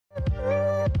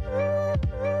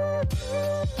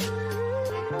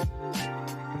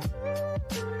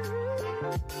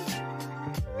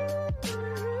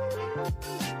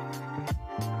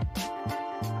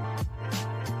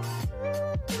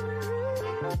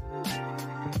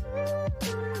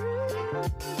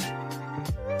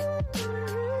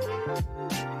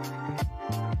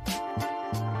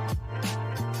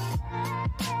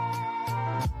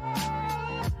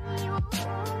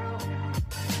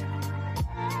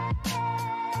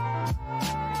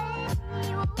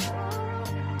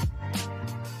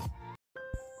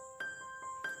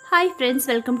Hi friends,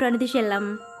 welcome to Anithish Ellam.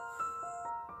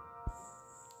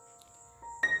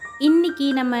 இன்னைக்கு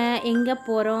நம்ம எங்க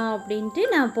போறோம் அப்படினு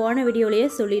நான் போன வீடியோலயே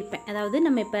சொல்லிருப்பேன். அதாவது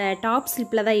நம்ம இப்ப டாப்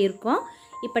ஸ்லிப்ல தான் இருக்கோம்.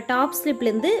 இப்ப டாப் ஸ்லிப்ல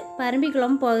இருந்து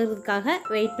பரம்பிக்குளம் போகிறதுக்காக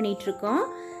வெயிட் பண்ணிட்டு இருக்கோம்.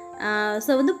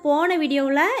 சோ வந்து போன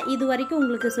வீடியோல இது வரைக்கும்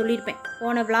உங்களுக்கு சொல்லிருப்பேன்.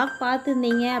 போன vlog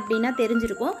பார்த்திருந்தீங்க அப்படினா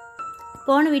தெரிஞ்சிருக்கும்.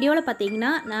 போன வீடியோல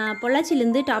பாத்தீங்கன்னா நான் பொள்ளாச்சில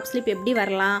இருந்து டாப் ஸ்லிப் எப்படி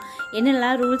வரலாம்,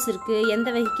 என்னெல்லாம் ரூல்ஸ் இருக்கு, எந்த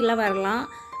வெஹிக்கிள்ல வரலாம்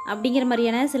அப்படிங்கிற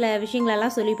மாதிரியான சில விஷயங்கள்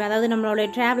எல்லாம் சொல்லிருப்பேன். அதாவது நம்மளோட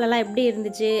டிராவல் எல்லாம் எப்படி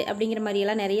இருந்துச்சு அப்படிங்கிற மாதிரி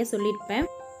எல்லாம் நிறைய சொல்லிருப்பேன்.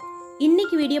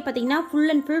 இன்னைக்கு வீடியோ பாத்தீங்கன்னா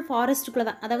ஃபுல் அண்ட் ஃபுல் ஃபாரஸ்ட்டுக்குள்ள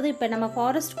தான். அதாவது இப்போ நம்ம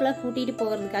ஃபாரஸ்ட்டுக்குள்ள கூட்டிட்டு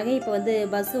போகிறதுக்காக இப்போ வந்து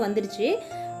பஸ் வந்துருச்சு.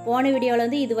 போன வீடியோவில்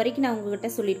வந்து இது வரைக்கும் நான்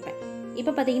உங்ககிட்ட சொல்லியிருப்பேன்.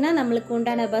 இப்போ பார்த்தீங்கன்னா நம்மளுக்கு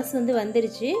உண்டான பஸ் வந்து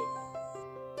வந்துருச்சு.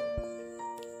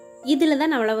 இதில்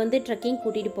தான் நம்மளை வந்து ட்ரெக்கிங்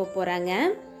கூட்டிகிட்டு போக போகிறாங்க.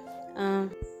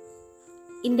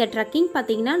 இந்த ட்ரெக்கிங்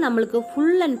பார்த்தீங்கன்னா நம்மளுக்கு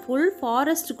ஃபுல் அண்ட் ஃபுல்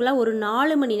ஃபாரஸ்ட்டுக்குள்ளே ஒரு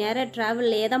 4 மணி நேரம்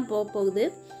ட்ராவல்லே தான் போக போகுது.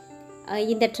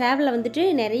 இந்த ட்ராவலில் வந்துட்டு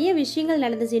நிறைய விஷயங்கள்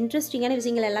நடந்துச்சு. இன்ட்ரெஸ்டிங்கான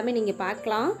விஷயங்கள் எல்லாமே நீங்கள்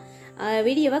பார்க்கலாம்.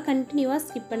 வீடியோவை கண்டினியூவாக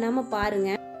ஸ்கிப் பண்ணாமல்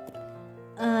பாருங்கள்.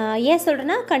 ஏன்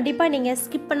சொல்கிறேன்னா கண்டிப்பாக நீங்கள்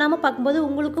ஸ்கிப் பண்ணாமல் பார்க்கும்போது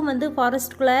உங்களுக்கும் வந்து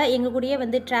ஃபாரஸ்ட்டுக்குள்ளே எங்கள் கூடயே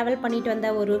வந்து ட்ராவல் பண்ணிட்டு வந்த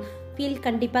ஒரு ஃபீல்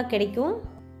கண்டிப்பாக கிடைக்கும்.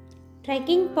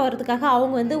 ட்ரெக்கிங் போகிறதுக்காக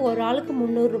அவங்க வந்து ஒரு ஆளுக்கு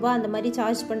 300 ரூபா அந்த மாதிரி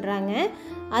சார்ஜ் பண்ணுறாங்க.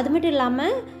 அது மட்டும்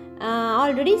இல்லாமல்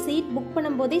ஆல்ரெடி சீட் புக்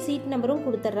பண்ணும்போதே சீட் நம்பரும்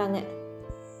கொடுத்துட்றாங்க.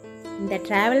 இந்த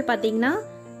ட்ராவல் பார்த்திங்கன்னா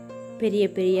பெரிய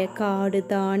பெரிய காடு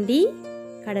தாண்டி,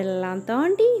 கடலெல்லாம்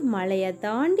தாண்டி, மலையை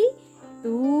தாண்டி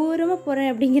தூரமாக போகிறேன்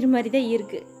அப்படிங்கிற மாதிரி தான்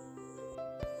இருக்குது.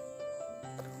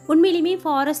 உண்மையிலுமே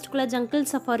ஃபாரஸ்ட்டுக்குள்ளே ஜங்கிள்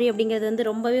சஃபாரி அப்படிங்கிறது வந்து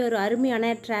ரொம்பவே ஒரு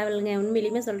அருமையான ட்ராவலுங்க.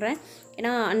 உண்மையிலுமே சொல்கிறேன்.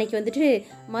 ஏன்னா அன்றைக்கி வந்துட்டு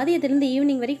மதியத்துலேருந்து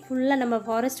ஈவினிங் வரைக்கும் ஃபுல்லாக நம்ம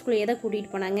ஃபாரஸ்ட்டுக்குள்ளேயே தான்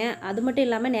கூட்டிகிட்டு போனாங்க. அது மட்டும்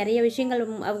இல்லாமல் நிறைய விஷயங்கள்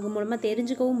அவங்க மூலமாக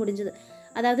தெரிஞ்சுக்கவும் முடிஞ்சுது.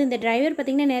 அதாவது இந்த டிரைவர்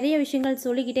பார்த்தீங்கன்னா நிறைய விஷயங்கள்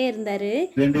சொல்லிக்கிட்டே இருந்தார்.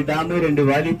 2 டாம் 2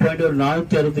 வாலி பாயிண்ட் ஒரு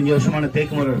 465 வருஷமான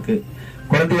தேக்கு மரம் இருக்கு.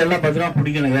 குழந்தைகள்லாம் பத்திரமா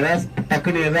பிடிக்கணும். ஏதாவது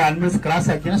டக்குனு ஏதாவது அன்மிஸ் கிராஸ்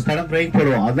ஆச்சுன்னா சடன் பிரேக்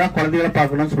போடுவோம். அதான் குழந்தைகளை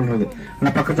பார்க்கணும்னு சொல்றது.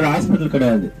 ஆனால் பக்கத்தில் ஹாஸ்பிட்டல்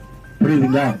கிடையாது.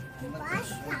 புரியுதுங்களா?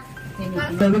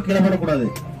 கீழே போடக்கூடாது.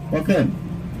 ஓகே,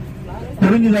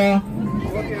 புரிஞ்சுதா?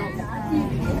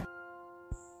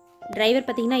 டிரைவர்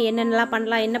பார்த்தீங்கன்னா என்னென்னலாம்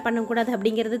பண்ணலாம், என்ன பண்ணக்கூடாது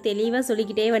அப்படிங்கிறது தெளிவாக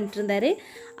சொல்லிக்கிட்டே வந்துட்டு இருந்தார்.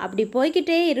 அப்படி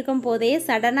போய்கிட்டே இருக்கும் போதே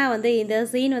சடனாக வந்து இந்த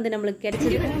சீன் வந்து நம்மளுக்கு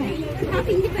கிடைச்சிருக்கு.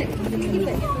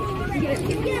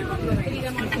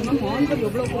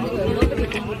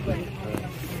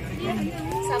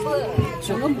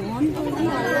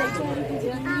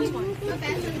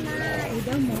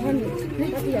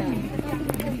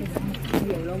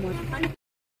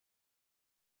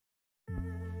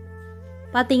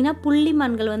 பார்த்தீங்கன்னா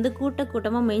புள்ளிமான்கள் வந்து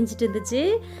கூட்டமாக மேய்ஞ்சிட்டு இருந்துச்சு.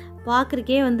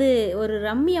 பார்க்குறக்கே வந்து ஒரு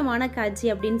ரம்மியமான காட்சி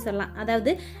அப்படின்னு சொல்லலாம்.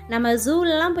 அதாவது நம்ம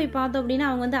ஜூலெலாம் போய் பார்த்தோம் அப்படின்னா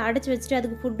அவங்க வந்து அடைச்சி வச்சுட்டு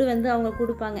அதுக்கு ஃபுட்டு வந்து அவங்க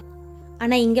கொடுப்பாங்க.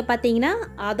 ஆனால் இங்கே பார்த்தீங்கன்னா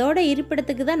அதோட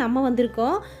இருப்பிடத்துக்கு தான் நம்ம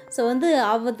வந்திருக்கோம். ஸோ வந்து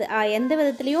எந்த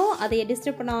விதத்துலேயும் அதை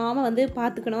டிஸ்டர்ப் பண்ணாமல் வந்து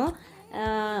பார்த்துக்கணும்.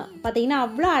 பார்த்தீங்கன்னா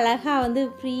அவ்வளோ அழகாக வந்து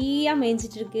ஃப்ரீயாக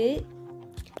மேய்ஞ்சிட்ருக்கு.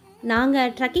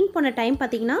 நாங்கள் ட்ரெக்கிங் போன டைம்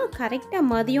பார்த்திங்கன்னா கரெக்டாக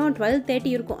மதியம் 12:30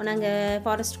 இருக்கும் நாங்கள்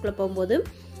ஃபாரஸ்ட்டுக்குள்ளே போகும்போது.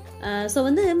 ஸோ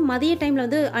வந்து மதிய டைமில்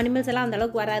வந்து அனிமல்ஸ் எல்லாம்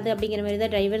அந்தளவுக்கு வராது அப்படிங்கிற மாதிரி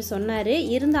தான் டிரைவர் சொன்னார்.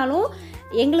 இருந்தாலும்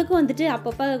எங்களுக்கும் வந்துட்டு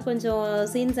அப்பப்போ கொஞ்சம்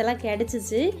சீன்ஸ் எல்லாம்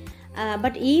கிடச்சிச்சு.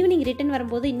 பட் ஈவினிங் ரிட்டன்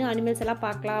வரும்போது இன்னும் அனிமல்ஸ் எல்லாம்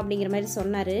பார்க்கலாம் அப்படிங்கிற மாதிரி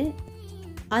சொன்னார்.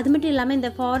 அது மட்டும் இல்லாமல்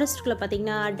இந்த ஃபாரஸ்ட்டுக்குள்ளே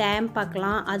பார்த்திங்கன்னா டேம்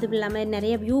பார்க்கலாம். அதுவும் இல்லாமல்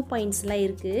நிறைய வியூ பாயிண்ட்ஸ்லாம்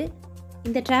இருக்குது.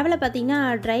 இந்த டிராவலை பார்த்தீங்கன்னா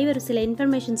டிரைவர் சில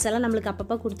இன்ஃபர்மேஷன்ஸ் எல்லாம் நம்மளுக்கு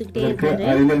அப்பப்போ கொடுத்துக்கிட்டே இருக்காரு.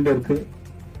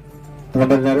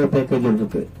 நிறைய பேக்கேஜ்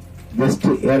இருக்கு. ஜஸ்ட்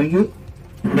இறங்கி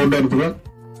ஃபோட்டோ எடுத்துக்கோ.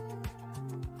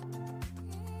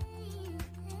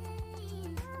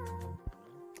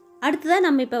 அடுத்ததான்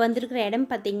நம்ம இப்போ வந்திருக்கிற இடம்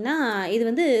பார்த்திங்கன்னா இது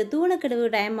வந்து தூணக்கடவு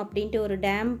டேம் அப்படின்ட்டு ஒரு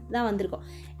டேம் தான் வந்திருக்கோம்.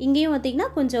 இங்கேயும் பார்த்திங்கன்னா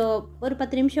கொஞ்சம் ஒரு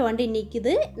 10 நிமிஷம் வண்டி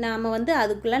நிற்குது. நாம் வந்து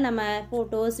அதுக்குள்ளே நம்ம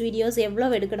ஃபோட்டோஸ் வீடியோஸ் எவ்வளோ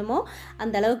எடுக்கணுமோ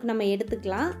அந்த அளவுக்கு நம்ம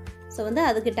எடுத்துக்கலாம். ஸோ வந்து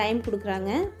அதுக்கு டைம்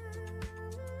கொடுக்குறாங்க.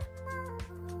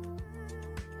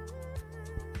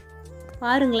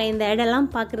 பாருங்களேன், இந்த இடம்லாம்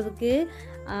பார்க்குறதுக்கு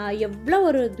எவ்வளோ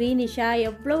ஒரு க்ரீனிஷாக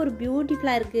எவ்வளோ ஒரு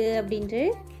பியூட்டிஃபுல்லாக இருக்குது அப்படின்ட்டு.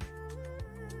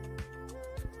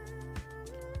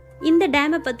 இந்த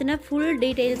டேமை பற்றின ஃபுல்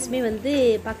டீட்டெயில்ஸுமே வந்து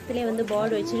பக்கத்துலேயே வந்து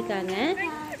போர்டு வச்சுருக்காங்க.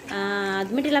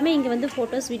 அது மட்டும் இல்லாமல் இங்கே வந்து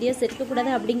ஃபோட்டோஸ் வீடியோஸ்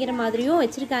இருக்கக்கூடாது அப்படிங்கிற மாதிரியும்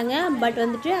வச்சுருக்காங்க. பட்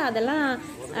வந்துட்டு அதெல்லாம்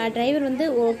டிரைவர் வந்து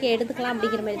ஓகே எடுத்துக்கலாம்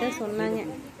அப்படிங்கிற மாதிரி தான் சொன்னாங்க.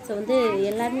 ஸோ வந்து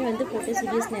எல்லாருமே வந்து ஃபோட்டோஸ்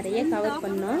வீடியோஸ் நிறைய கவர்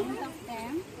பண்ணோம்.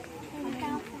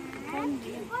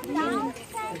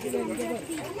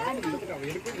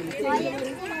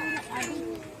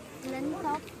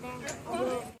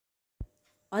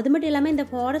 அது மட்டும் இல்லாமல் இந்த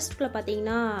ஃபாரஸ்ட்டுக்குள்ளே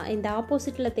பார்த்தீங்கன்னா இந்த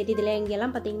ஆப்போசிட்டில் தெரியுதுல,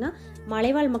 இங்கெல்லாம் பார்த்தீங்கன்னா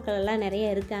மலைவாழ் மக்கள் எல்லாம் நிறைய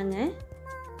இருக்காங்க.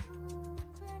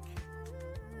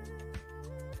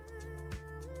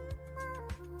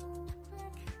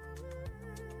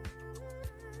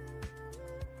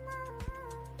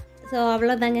 ஸோ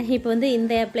அவ்வளோதாங்க. இப்போ வந்து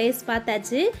இந்த பிளேஸ்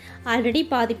பார்த்தாச்சு. ஆல்ரெடி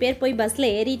பாதி பேர் போய்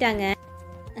பஸ்ஸில் ஏறிட்டாங்க.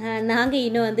 நாங்கள்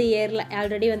இன்னும் வந்து ஏறல.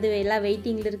 ஆல்ரெடி வந்து எல்லாம்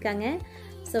வெயிட்டிங்கில் இருக்காங்க.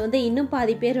 ஸோ வந்து இன்னும்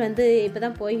பாதி பேர் வந்து இப்போ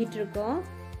தான் போய்கிட்டு இருக்கோம்.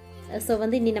 ஸோ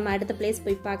வந்து இன்னி நம்ம அடுத்த பிளேஸ்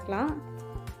போய் பார்க்கலாம்.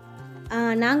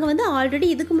 நாங்கள் வந்து ஆல்ரெடி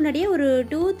இதுக்கு முன்னாடியே ஒரு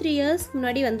 2-3 இயர்ஸ்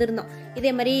முன்னாடி வந்திருந்தோம்.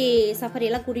 இதே மாதிரி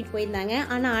சஃபாரியெல்லாம் கூட்டிகிட்டு போயிருந்தாங்க.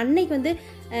 ஆனால் அன்னைக்கு வந்து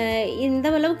இந்த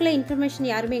அளவுக்குள்ள இன்ஃபர்மேஷன்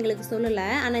யாருமே எங்களுக்கு சொல்லலை.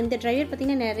 ஆனால் இந்த டிரைவர்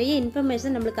பார்த்திங்கன்னா நிறைய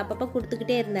இன்ஃபர்மேஷன் நம்மளுக்கு அப்பப்போ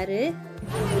கொடுத்துக்கிட்டே இருந்தார்.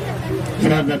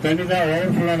 அந்த தண்ணி தான்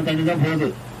ஓவர்ஃபுல்லான தண்ணி தான் போகுது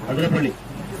அதிரப்பள்ளி.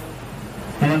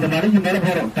 நம்ம அந்த மலைக்கு மேலே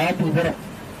போகிறோம், டாப்புக்கு போகிறோம்.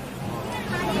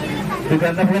 இதுக்கு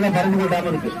அந்த பக்கம் தான் பரம்புக்குள் டேம்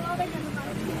இருக்கு.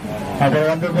 அப்போ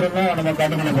வந்த பிறகு தான் நம்ம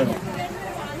காட்டுமலை போகிறோம்.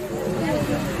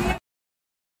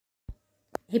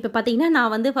 இப்போ பார்த்தீங்கன்னா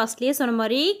நான் வந்து ஃபஸ்ட்லேயே சொன்ன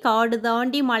மாதிரி காடு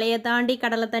தாண்டி மலையை தாண்டி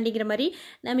கடலை தாண்டிங்கிற மாதிரி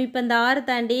நம்ம இப்போ இந்த ஆறு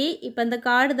தாண்டி இப்போ இந்த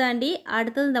காடு தாண்டி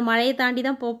அடுத்தது இந்த மலையை தாண்டி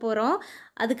தான் போக போகிறோம்.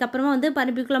 அதுக்கப்புறமா வந்து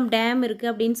பரம்பிக்குளம் டேம்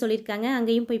இருக்குது அப்படின்னு சொல்லியிருக்காங்க.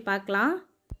 அங்கேயும் போய் பார்க்கலாம்.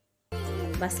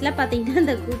 பஸ்ஸில் பார்த்தீங்கன்னா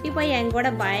இந்த குட்டி பையன் என்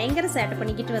கூட பயங்கர சேட்டை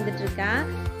பண்ணிக்கிட்டு வந்துட்டு இருக்கான்.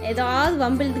 ஏதாவது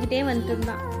வம்பிழுத்துக்கிட்டே வந்துட்டு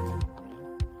இருந்தான்.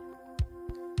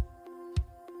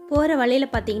 போகிற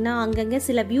வழியில் பார்த்தீங்கன்னா அங்கங்கே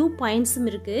சில வியூ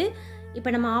பாயிண்ட்ஸும் இருக்குது. இப்போ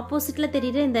நம்ம ஆப்போசிட்டில்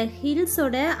தெரியுற இந்த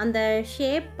ஹில்ஸோட அந்த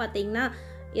ஷேப் பார்த்திங்கன்னா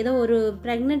ஏதோ ஒரு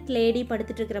ப்ரெக்னென்ட் லேடி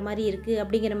படுத்துட்டு இருக்கிற மாதிரி இருக்குது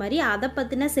அப்படிங்கிற மாதிரி அதை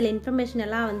பற்றின சில இன்ஃபர்மேஷன்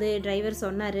எல்லாம் வந்து டிரைவர்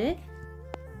சொன்னார்.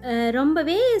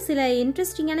 ரொம்பவே சில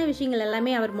இன்ட்ரெஸ்டிங்கான விஷயங்கள்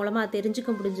எல்லாமே அவர் மூலமாக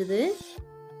தெரிஞ்சுக்க முடிஞ்சுது.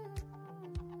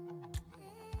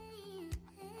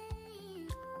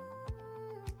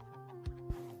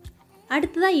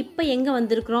 அடுத்ததாக இப்போ எங்கே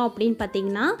வந்திருக்கிறோம் அப்படின்னு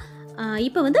பார்த்தீங்கன்னா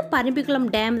இப்போ வந்து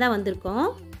பரம்பிக்குளம் டேம் தான் வந்திருக்கோம்.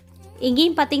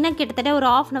 எங்கேயும் பார்த்தீங்கன்னா கிட்டத்தட்ட ஒரு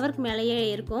 1/2 ஹவருக்கு மேலேயே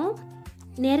இருக்கும்.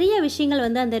 நிறைய விஷயங்கள்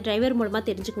வந்து அந்த டிரைவர் மூலமாக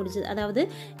தெரிஞ்சுக்க முடிஞ்சுது. அதாவது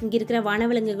இங்கே இருக்கிற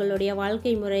வனவிலங்குகளுடைய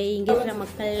வாழ்க்கை முறை, இங்கே இருக்கிற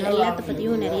மக்கள் எல்லாத்த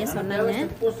பற்றியும் நிறைய சொன்னாங்க.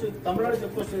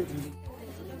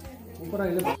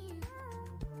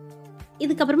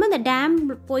 இதுக்கப்புறமா இந்த டேம்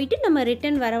போயிட்டு நம்ம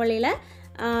ரிட்டர்ன் வர வழியில்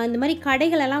இந்த மாதிரி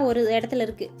கடைகளெல்லாம் ஒரு இடத்துல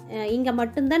இருக்குது. இங்கே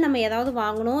மட்டும்தான் நம்ம ஏதாவது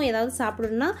வாங்கணும், ஏதாவது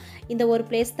சாப்பிடணுன்னா இந்த ஒரு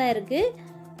பிளேஸ் தான் இருக்குது.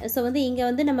 ஸோ வந்து இங்கே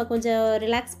வந்து நம்ம கொஞ்சம்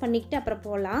ரிலாக்ஸ் பண்ணிக்கிட்டு அப்புறம்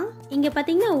போகலாம். இங்கே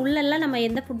பார்த்திங்கன்னா உள்ளெல்லாம் நம்ம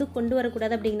எந்த ஃபுட்டும் கொண்டு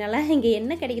வரக்கூடாது அப்படிங்கனால இங்கே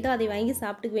என்ன கிடைக்குதோ அதை வாங்கி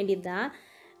சாப்பிட்டுக்க வேண்டியது தான்.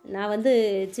 நான் வந்து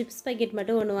சிப்ஸ் பாக்கெட்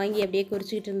மட்டும் ஒன்று வாங்கி அப்படியே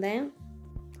குறிச்சிக்கிட்டு இருந்தேன்.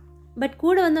 பட்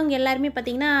கூட வந்தவங்க எல்லாருமே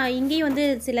பார்த்திங்கன்னா இங்கேயும் வந்து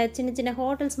சில சின்ன சின்ன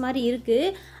ஹோட்டல்ஸ் மாதிரி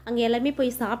இருக்குது. அங்கே எல்லாருமே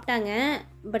போய் சாப்பிட்டாங்க.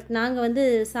 பட் நாங்கள் வந்து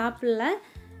சாப்பிடல.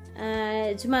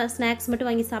 சும்மா ஸ்நாக்ஸ்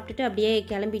மட்டும் வாங்கி சாப்பிட்டுட்டு அப்படியே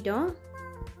கிளம்பிட்டோம்.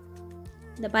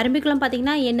 இந்த பரம்பிக்குளம்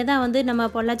பார்த்திங்கன்னா என்ன தான் வந்து நம்ம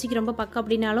பொள்ளாச்சிக்கு ரொம்ப பக்கம்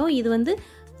அப்படின்னாலும் இது வந்து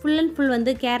ஃபுல் அண்ட் ஃபுல்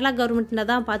வந்து கேரளா கவர்மெண்ட்டில்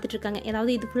தான் பார்த்துட்ருக்காங்க.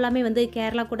 ஏதாவது இது ஃபுல்லாமே வந்து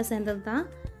கேரளா கூட சேர்ந்தது தான்.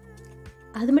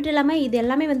 அது மட்டும் இல்லாமல் இது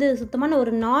எல்லாமே வந்து சுத்தமான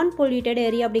ஒரு நான் பொல்யூட்டட்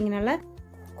ஏரியா அப்படிங்கிறனால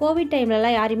கோவிட்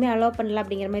டைம்லலாம் யாரையுமே அலோவ் பண்ணல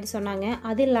அப்படிங்கிற மாதிரி சொன்னாங்க.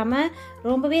 அது இல்லாமல்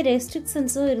ரொம்பவே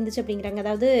ரெஸ்ட்ரிக்ஷன்ஸும் இருந்துச்சு அப்படிங்கிறாங்க.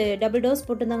 அதாவது டபுள் டோஸ்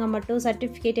போட்டிருந்தாங்க மட்டும்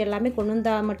சர்டிஃபிகேட் எல்லாமே கொண்டு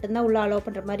வந்தால் மட்டும்தான் உள்ளே அலோவ்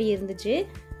பண்ணுற மாதிரி இருந்துச்சு.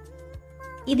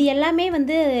 இது எல்லாமே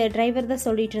வந்து டிரைவர் தான்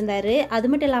சொல்லிகிட்டு இருந்தார். அது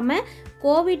மட்டும் இல்லாமல்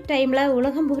கோவிட் டைமில்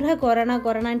உலகம் பூரா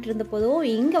கொரோனான்ட்டு இருந்த போதும்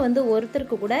இங்கே வந்து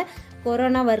ஒருத்தருக்கு கூட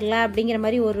கொரோனா வரல அப்படிங்கிற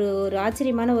மாதிரி ஒரு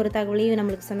ஆச்சரியமான ஒரு தகவலையும்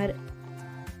நம்மளுக்கு சொன்னார்.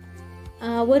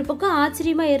 ஒரு பக்கம்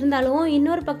ஆச்சரியமாக இருந்தாலும்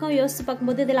இன்னொரு பக்கம் யோசித்து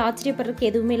பார்க்கும்போது இதில் ஆச்சரியப்படுறதுக்கு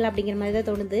எதுவுமே இல்லை அப்படிங்கிற மாதிரி தான்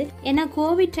தோணுது. ஏன்னா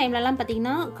கோவிட் டைம்லலாம்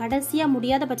பார்த்திங்கன்னா கடைசியாக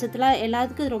முடியாத பட்சத்தில்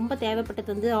எல்லாத்துக்கும் ரொம்ப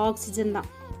தேவைப்பட்டது வந்து ஆக்சிஜன் தான்.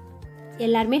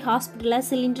 எல்லாருமே ஹாஸ்பிட்டலில்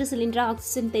சிலிண்டராக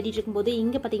ஆக்சிஜன் தேடிட்டு இருக்கும்போது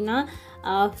இங்கே பார்த்திங்கன்னா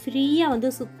ஃப்ரீயாக வந்து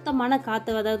சுத்தமான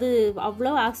காற்று, அதாவது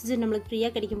அவ்வளோ ஆக்சிஜன் நம்மளுக்கு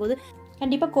ஃப்ரீயாக கிடைக்கும்போது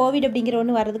கண்டிப்பாக கோவிட் அப்படிங்கிற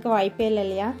ஒன்று வர்றதுக்கு வாய்ப்பே இல்லை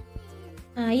இல்லையா?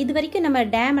 இது வரைக்கும் நம்ம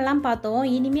டேம் எல்லாம் பார்த்தோம்.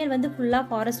 இனிமேல் வந்து ஃபுல்லாக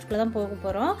ஃபாரஸ்ட்டுக்குள்ளே தான் போக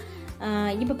போகிறோம்.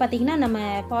 இப்போ பார்த்திங்கன்னா நம்ம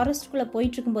ஃபாரஸ்ட்டுக்குள்ளே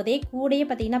போயிட்டுருக்கும்போதே கூடயே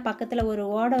பார்த்திங்கன்னா பக்கத்தில் ஒரு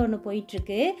ஓடை ஒன்று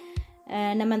போயிட்டுருக்கு.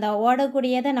 நம்ம அந்த ஓடை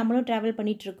கூடயே தான் நம்மளும் ட்ராவல்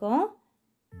பண்ணிகிட்ருக்கோம்.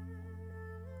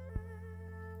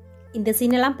 இந்த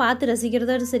சீனெல்லாம் பார்த்து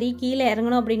ரசிக்கிறதோடு சரி, கீழே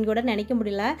இறங்கணும் அப்படின்னு கூட நினைக்க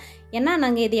முடியல. ஏன்னா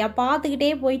நாங்கள் இதையா பார்த்துக்கிட்டே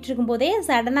போயிட்டுருக்கும்போதே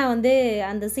சடனாக வந்து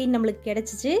அந்த சீன் நம்மளுக்கு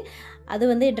கிடச்சிச்சு. அது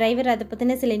வந்து டிரைவர் அதை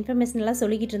பற்றின சில இன்ஃபர்மேஷன்லாம்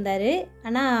சொல்லிக்கிட்டு இருந்தார்.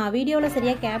 ஆனால் வீடியோவில்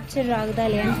சரியாக கேப்சர் ஆகுதா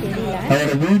இல்லையான்னு தெரியல.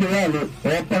 அவரோட வீடியோ அது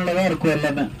ஓப்பனில் தான் இருக்கும்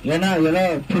எல்லாமே. ஏன்னா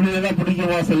அதெல்லாம் புளியெல்லாம்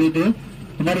பிடிக்குமா சொல்லிட்டு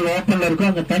இந்த மாதிரி ஓப்பனில்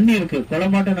இருக்கும். அங்கே தண்ணி இருக்குது,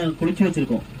 குளமாட்டம் நாங்கள் குளிச்சு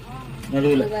வச்சுருக்கோம்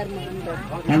நடுவில்.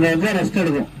 அங்கே வந்து ரெஸ்ட்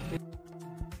எடுக்கும்.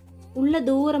 உள்ள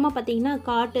தூரமாக பார்த்தீங்கன்னா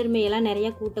காட்டெருமையெல்லாம் நிறையா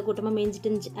கூட்டமாக மேய்ஞ்சிட்டு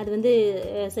இருந்துச்சு. அது வந்து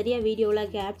சரியாக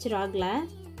வீடியோவில் கேப்சர் ஆகலை.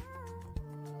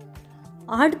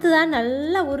 அடுத்துதான்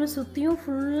நல்லா ஒரு சுற்றியும்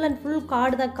ஃபுல் அண்ட் ஃபுல்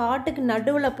காடு தான். காட்டுக்கு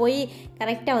நடுவில் போய்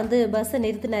கரெக்டாக வந்து பஸ்ஸை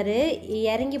நிறுத்தினார்.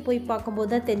 இறங்கி போய்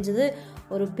பார்க்கும்போது தான் தெரிஞ்சது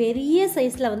ஒரு பெரிய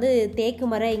சைஸில் வந்து தேக்கு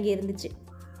மரம் இங்கே இருந்துச்சு.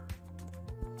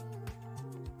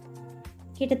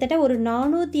 கிட்டத்தட்ட ஒரு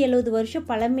 470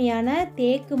 வருஷம் பழமையான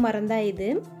தேக்கு மரம் தான் இது.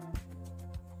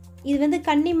 இது வந்து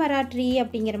கன்னிமரா ட்ரீ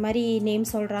அப்படிங்கிற மாதிரி நேம்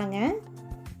சொல்கிறாங்க.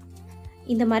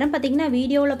 இந்த மரம் பார்த்திங்கன்னா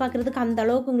வீடியோவில் பார்க்குறதுக்கு அந்த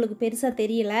அளவுக்கு உங்களுக்கு பெருசாக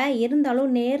தெரியல.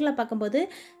 இருந்தாலும் நேரில் பார்க்கும்போது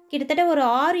கிட்டத்தட்ட ஒரு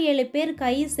 6-7 பேர்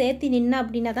கை சேர்த்து நின்று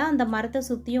அப்படின்னா தான் அந்த மரத்தை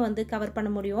சுற்றியும் வந்து கவர் பண்ண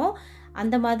முடியும்.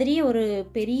 அந்த மாதிரி ஒரு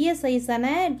பெரிய சைஸான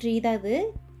ட்ரீ தான் இது.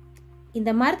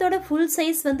 இந்த மரத்தோட ஃபுல்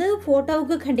சைஸ் வந்து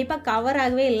ஃபோட்டோவுக்கு கண்டிப்பாக கவர்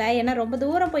ஆகவே இல்லை. ஏன்னா ரொம்ப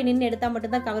தூரம் போய் நின்று எடுத்தால்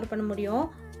மட்டும்தான் கவர் பண்ண முடியும்.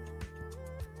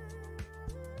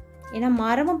 ஏன்னா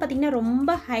மரமும் பார்த்திங்கன்னா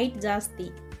ரொம்ப ஹைட் ஜாஸ்தி.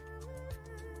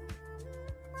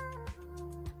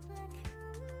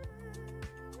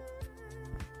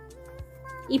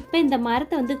 இப்போ இந்த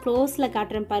மரத்தை வந்து க்ளோஸில்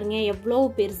காட்டுறேன் பாருங்கள், எவ்வளோ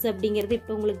பெருசு அப்படிங்கிறது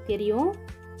இப்போ உங்களுக்கு தெரியும்.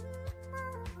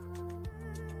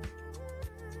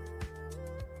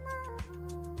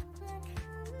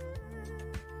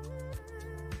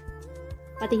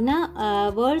 பார்த்தீங்கன்னா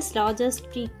வேர்ல்ட்ஸ் லார்ஜஸ்ட்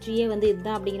ட்ரீயே வந்து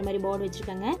இதுதான் அப்படிங்கிற மாதிரி போர்டு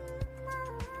வச்சுருக்காங்க.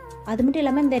 அது மட்டும்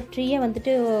இல்லாமல் இந்த ட்ரீயை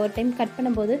வந்துட்டு ஒரு டைம் கட்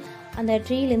பண்ணும்போது அந்த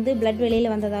ட்ரீலேருந்து பிளட்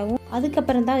வெளியில் வந்ததாகவும்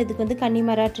அதுக்கப்புறம் தான் இதுக்கு வந்து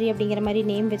கன்னிமரா ட்ரீ அப்படிங்கிற மாதிரி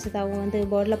நேம் வச்சதாகவும் வந்து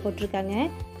போர்டில் போட்டிருக்காங்க.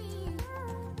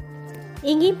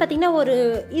 எங்கேயும் பார்த்திங்கன்னா ஒரு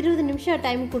 20 நிமிஷம்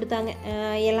டைம் கொடுத்தாங்க.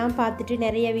 எல்லாம் பார்த்துட்டு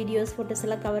நிறைய வீடியோஸ் ஃபோட்டோஸ்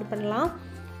எல்லாம் கவர் பண்ணலாம்,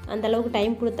 அந்தளவுக்கு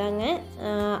டைம் கொடுத்தாங்க.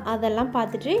 அதெல்லாம்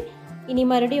பார்த்துட்டு இனி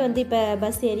மறுபடியும் வந்து இப்போ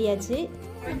பஸ் ஏறியாச்சு.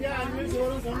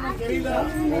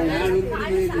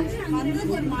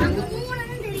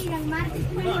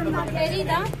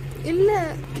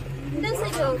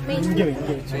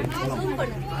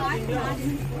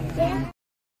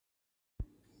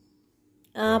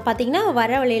 பார்த்திங்கன்னா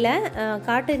வர வழியில்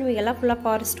காட்டெருமைகள்லாம் ஃபுல்லாக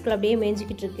ஃபாரஸ்ட்டுக்குள்ளே அப்படியே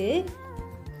மேய்ஞ்சிக்கிட்டு இருக்கு.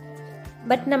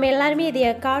 பட் நம்ம எல்லாருமே இது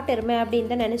காட்டெருமை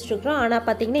அப்படின்னு தான் நினச்சிட்ருக்குறோம். ஆனால்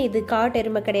பார்த்திங்கன்னா இது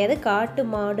காட்டெருமை கிடையாது, காட்டு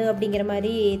மாடு அப்படிங்கிற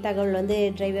மாதிரி தகவல் வந்து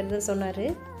டிரைவர் தான் சொன்னார்.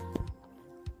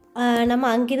 நம்ம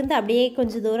அங்கேருந்து அப்படியே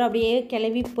கொஞ்சம் தூரம் அப்படியே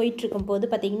கிளம்பி போயிட்டுருக்கும் போது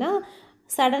பார்த்திங்கன்னா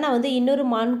சடனாக வந்து இன்னொரு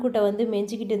மான் கூட்டம் வந்து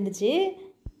மேய்ஞ்சிக்கிட்டு இருந்துச்சு.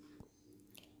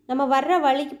 நம்ம வர்ற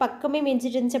வழிக்கு பக்கமே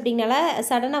மேய்ஞ்சிட்டு இருந்துச்சு அப்படிங்கனால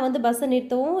சடனாக வந்து பஸ்ஸை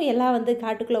நிறுத்தவும் எல்லாம் வந்து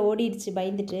காட்டுக்குள்ளே ஓடிடுச்சு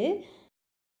பயந்துட்டு.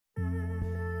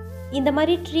 இந்த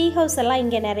மாதிரி ட்ரீ ஹவுஸ் எல்லாம்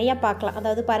இங்கே நிறையா பார்க்கலாம்.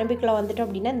 அதாவது பரம்பிக்குளம் வந்துட்டோம்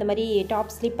அப்படின்னா இந்த மாதிரி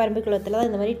டாப் ஸ்லிப் பரம்பிக்குளத்தில் தான்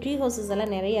இந்த மாதிரி ட்ரீ ஹவுசஸ்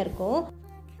எல்லாம் நிறையா இருக்கும்.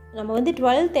 நம்ம வந்து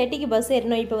 12:30க்கு பஸ்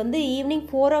ஏறணும். இப்போ வந்து ஈவினிங்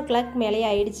 4 o'clock மேலேயே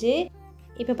ஆயிடுச்சு.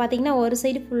 இப்போ பார்த்திங்கன்னா ஒரு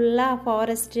சைடு ஃபுல்லாக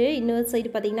ஃபாரஸ்ட்டு, இன்னொரு சைடு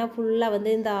பார்த்திங்கன்னா ஃபுல்லாக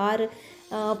வந்து இந்த ஆறு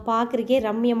பார்க்குறக்கே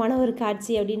ரம்மியமான ஒரு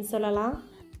காட்சி அப்படின்னு சொல்லலாம்.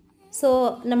 ஸோ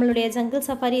நம்மளுடைய ஜங்கிள்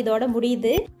சஃபாரி இதோட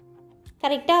முடியுது.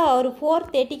 கரெக்டாக ஒரு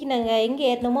 4:30க்கு நாங்கள் எங்கே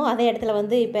ஏறினோமோ அதே இடத்துல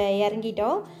வந்து இப்போ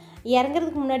இறங்கிட்டோம்.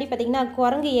 இறங்குறதுக்கு முன்னாடி பார்த்திங்கன்னா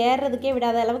குரங்கு ஏறுறதுக்கே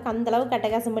விடாத அளவுக்கு அந்தளவுக்கு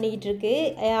அட்டகாசம் பண்ணிக்கிட்டு இருக்கு.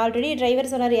 ஆல்ரெடி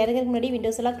டிரைவர் சொன்னார் இறங்குறதுக்கு முன்னாடி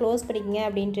விண்டோஸ் எல்லாம் க்ளோஸ் பண்ணிக்கங்க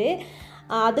அப்படின்ட்டு.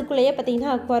 அதுக்குள்ளேயே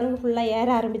பார்த்திங்கன்னா குரங்கு ஃபுல்லாக ஏற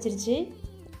ஆரம்பிச்சிருச்சு.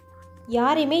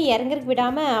 யாரையுமே இறங்குறதுக்கு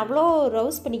விடாமல் அவ்வளோ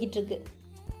ரவுஸ் பண்ணிக்கிட்டு இருக்கு.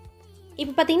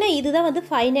 இப்போ பார்த்திங்கன்னா இதுதான் வந்து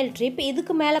ஃபைனல் ட்ரிப்.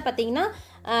 இதுக்கு மேலே பார்த்திங்கன்னா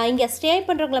இங்கே ஸ்டே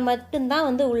பண்ணுறவங்கள மட்டும்தான்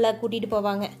வந்து உள்ளே கூட்டிகிட்டு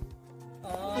போவாங்க.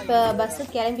 இப்போ பஸ்ஸு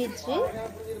கிளம்பிடுச்சு.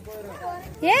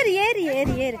 ஏறு ஏறு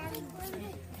ஏறு ஏறு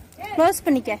க்ளோஸ்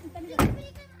பண்ணிக்க.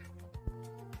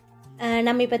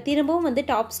 நம்ம இப்போ திரும்பவும் வந்து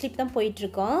டாப் ஸ்லிப் தான்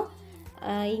போயிட்டுருக்கோம்.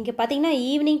 இங்கே பார்த்திங்கன்னா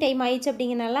ஈவினிங் டைம் ஆயிடுச்சு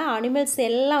அப்படிங்கிறனால அனிமல்ஸ்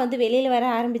எல்லாம் வந்து வெளியில் வர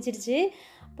ஆரம்பிச்சிருச்சு.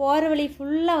 போகிற வழி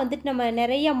ஃபுல்லாக வந்துட்டு நம்ம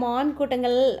நிறைய மான்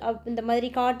கூட்டங்கள் இந்த மாதிரி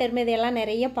காட்டெருமை இதையெல்லாம்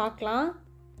நிறைய பார்க்கலாம்.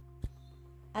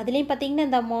 அதுலேயும் பார்த்திங்கன்னா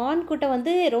இந்த மான் கூட்டம்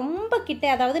வந்து ரொம்ப கிட்ட,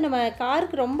 அதாவது நம்ம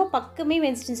காருக்கு ரொம்ப பக்கமே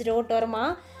வெஞ்சிட்டு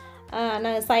ரோட்டோரமாக.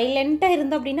 நாங்கள் சைலண்ட்டாக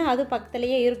இருந்தோம் அப்படின்னா அது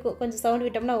பக்கத்துலேயே இருக்கும், கொஞ்சம் சவுண்ட்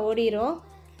விட்டோம்னா ஓடிடும்.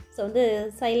 ஸோ வந்து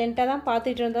சைலண்ட்டாக தான்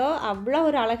பார்த்துட்டு இருந்தோம். அவ்வளோ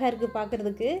ஒரு அழகாக இருக்குது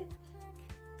பார்க்குறதுக்கு.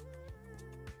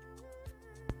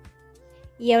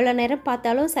 எவ்வளோ நேரம்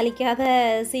பார்த்தாலும் சலிக்காத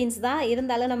சீன்ஸ் தான்.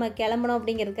 இருந்தாலும் நம்ம கிளம்பணும்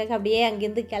அப்படிங்கிறதுக்காக அப்படியே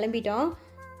அங்கேருந்து கிளம்பிட்டோம்.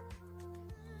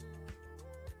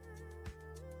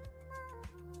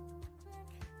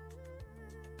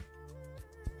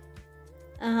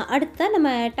 அடுத்த நம்ம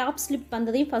டாப் ஸ்லிப்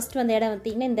வந்ததையும் ஃபஸ்ட் வந்த இடம்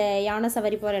பார்த்திங்கன்னா இந்த யானை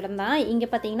சவாரி போகிற இடம் தான். இங்கே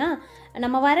பார்த்திங்கன்னா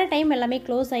நம்ம வர டைம் எல்லாமே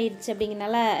க்ளோஸ் ஆகிடுச்சு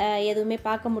அப்படிங்கிறனால எதுவுமே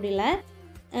பார்க்க முடியல.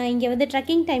 இங்கே வந்து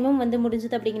ட்ரெக்கிங் டைமும் வந்து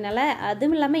முடிஞ்சது அப்படிங்கிறனால,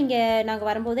 அதுவும் இல்லாமல் இங்கே நாங்கள்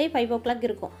வரும்போதே 5 o'clock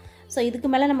இருக்கும். ஸோ இதுக்கு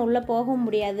மேலே நம்ம உள்ளே போகவும்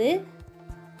முடியாது.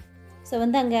 ஸோ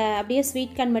வந்து அங்கே அப்படியே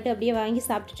ஸ்வீட் கார்ன் மட்டும் அப்படியே வாங்கி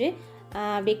சாப்பிட்டுட்டு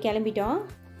அப்படியே கிளம்பிட்டோம்.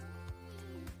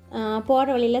 போகிற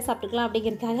வழியில் சாப்பிட்டுக்கலாம்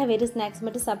அப்படிங்கிறதுக்காக வெறும் ஸ்நாக்ஸ்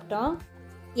மட்டும் சாப்பிட்டோம்.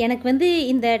 எனக்கு வந்து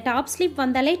இந்த டாப் ஸ்லிப்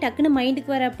வந்தாலே டக்குன்னு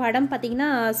மைண்டுக்கு வர படம் பார்த்திங்கன்னா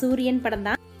சூரியன் படம்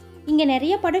தான். இங்கே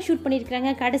நிறைய படம் ஷூட் பண்ணியிருக்கிறாங்க.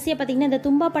 கடைசியாக பார்த்திங்கன்னா இந்த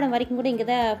தும்பா படம் வரைக்கும் கூட இங்கே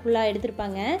தான் ஃபுல்லாக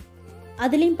எடுத்திருப்பாங்க.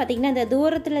 அதுலேயும் பார்த்திங்கன்னா இந்த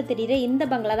தூரத்தில் தெரிகிற இந்த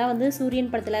பங்களா தான் வந்து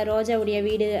சூரியன் படத்தில் ரோஜாவுடைய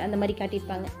வீடு அந்த மாதிரி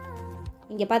காட்டியிருப்பாங்க.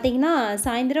 இங்கே பார்த்திங்கன்னா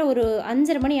சாயந்தரம் ஒரு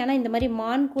 5:30 மணி ஆனால் இந்த மாதிரி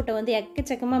மான் கூட்டம் வந்து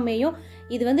எக்கச்சக்கமாக மேயும்.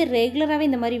 இது வந்து ரெகுலராகவே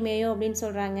இந்த மாதிரி மேயும் அப்படின்னு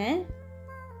சொல்கிறாங்க.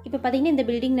 இப்போ பார்த்திங்கன்னா இந்த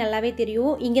பில்டிங் நல்லாவே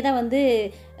தெரியும். இங்கே தான் வந்து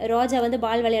ரோஜா வந்து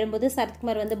பால் விளையாடும்போது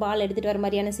சரத்குமார் வந்து பால் எடுத்துகிட்டு வர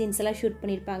மாதிரியான சீன்ஸ் எல்லாம் ஷூட்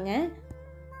பண்ணியிருப்பாங்க.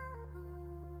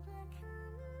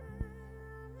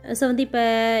 ஸோ வந்து இப்போ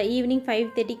ஈவினிங்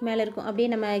 5:30க்கு மேலே இருக்கும். அப்படியே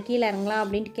நம்ம கீழே இறங்கலாம்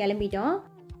அப்படின்ட்டு கிளம்பிட்டோம்.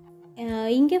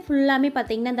 இங்கே ஃபுல்லாமே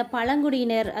பார்த்திங்கன்னா இந்த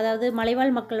பழங்குடியினர், அதாவது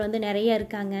மலைவாழ் மக்கள் வந்து நிறைய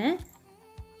இருக்காங்க.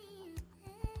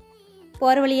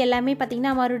 போகிற வழி எல்லாமே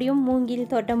பார்த்திங்கன்னா மறுபடியும்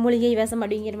மூங்கில் தோட்டம், மூலிகை வாசம்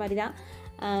அப்படிங்கிற மாதிரி தான்.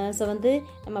 ஸோ வந்து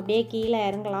நம்ம அப்படியே கீழே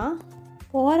இறங்கலாம்.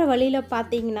 போகிற வழியில்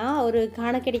பார்த்திங்கன்னா ஒரு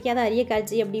காண கிடைக்காத அரிய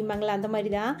காட்சி அப்படிம்பாங்களா, அந்த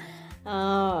மாதிரி தான்.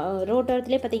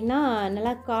 ரோட்டோரத்துலேயே பார்த்திங்கன்னா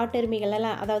நல்லா காட்டு எருமைகள்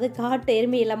எல்லாம், அதாவது காட்டு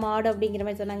எருமை இல்லை மாடு அப்படிங்கிற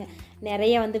மாதிரி சொன்னாங்க,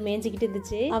 நிறைய வந்து மேய்ஞ்சிக்கிட்டு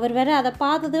இருந்துச்சு. அவர் வேறு அதை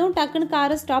பார்த்ததும் டக்குன்னு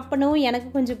காரை ஸ்டாப் பண்ணவும் எனக்கு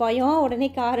கொஞ்சம் பயம். உடனே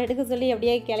கார் எடுக்க சொல்லி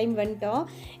அப்படியே கிளம்பி வந்துட்டோம்.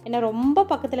 ஏன்னா ரொம்ப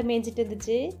பக்கத்தில் மேய்ஞ்சிட்டு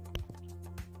இருந்துச்சு.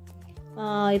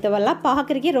 இதெல்லாம்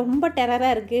பார்க்குறக்கே ரொம்ப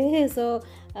டெரராக இருக்குது. ஸோ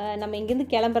நம்ம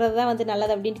இங்கேருந்து கிளம்புறது தான் வந்து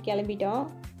நல்லது அப்படின்ட்டு கிளம்பிட்டோம்.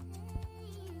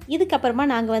 இதுக்கப்புறமா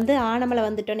நாங்கள் வந்து ஆனமலை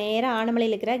வந்துட்டோம். நேராக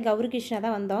ஆனமலையில் இருக்கிற கௌரி கிருஷ்ணா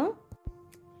தான் வந்தோம்.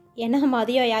 ஏன்னா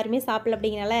மதியம் யாருமே சாப்பிடல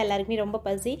அப்படிங்கிறனால எல்லாருக்குமே ரொம்ப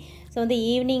பசி. ஸோ வந்து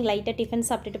ஈவினிங் லைட்டாக டிஃபன்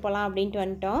சாப்பிட்டுட்டு போகலாம் அப்படின்ட்டு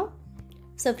வந்துட்டோம்.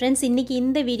 ஸோ ஃப்ரெண்ட்ஸ், இன்றைக்கி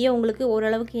இந்த வீடியோ உங்களுக்கு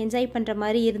ஓரளவுக்கு என்ஜாய் பண்ணுற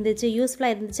மாதிரி இருந்துச்சு,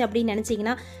 யூஸ்ஃபுல்லாக இருந்துச்சு அப்படின்னு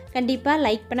நினச்சிங்கன்னா கண்டிப்பாக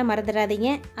லைக் பண்ண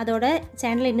மறந்துடாதீங்க. அதோட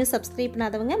சேனலை இன்னும் சப்ஸ்கிரைப்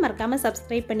பண்ணாதவங்க மறக்காமல்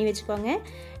சப்ஸ்கிரைப் பண்ணி வச்சுக்கோங்க.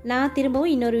 நான்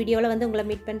திரும்பவும் இன்னொரு வீடியோவில் வந்து உங்களை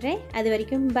மீட் பண்ணுறேன். அது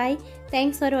வரைக்கும் பாய்.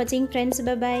 தேங்க்ஸ் ஃபார் வாட்சிங் ஃப்ரெண்ட்ஸ்.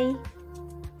 பை.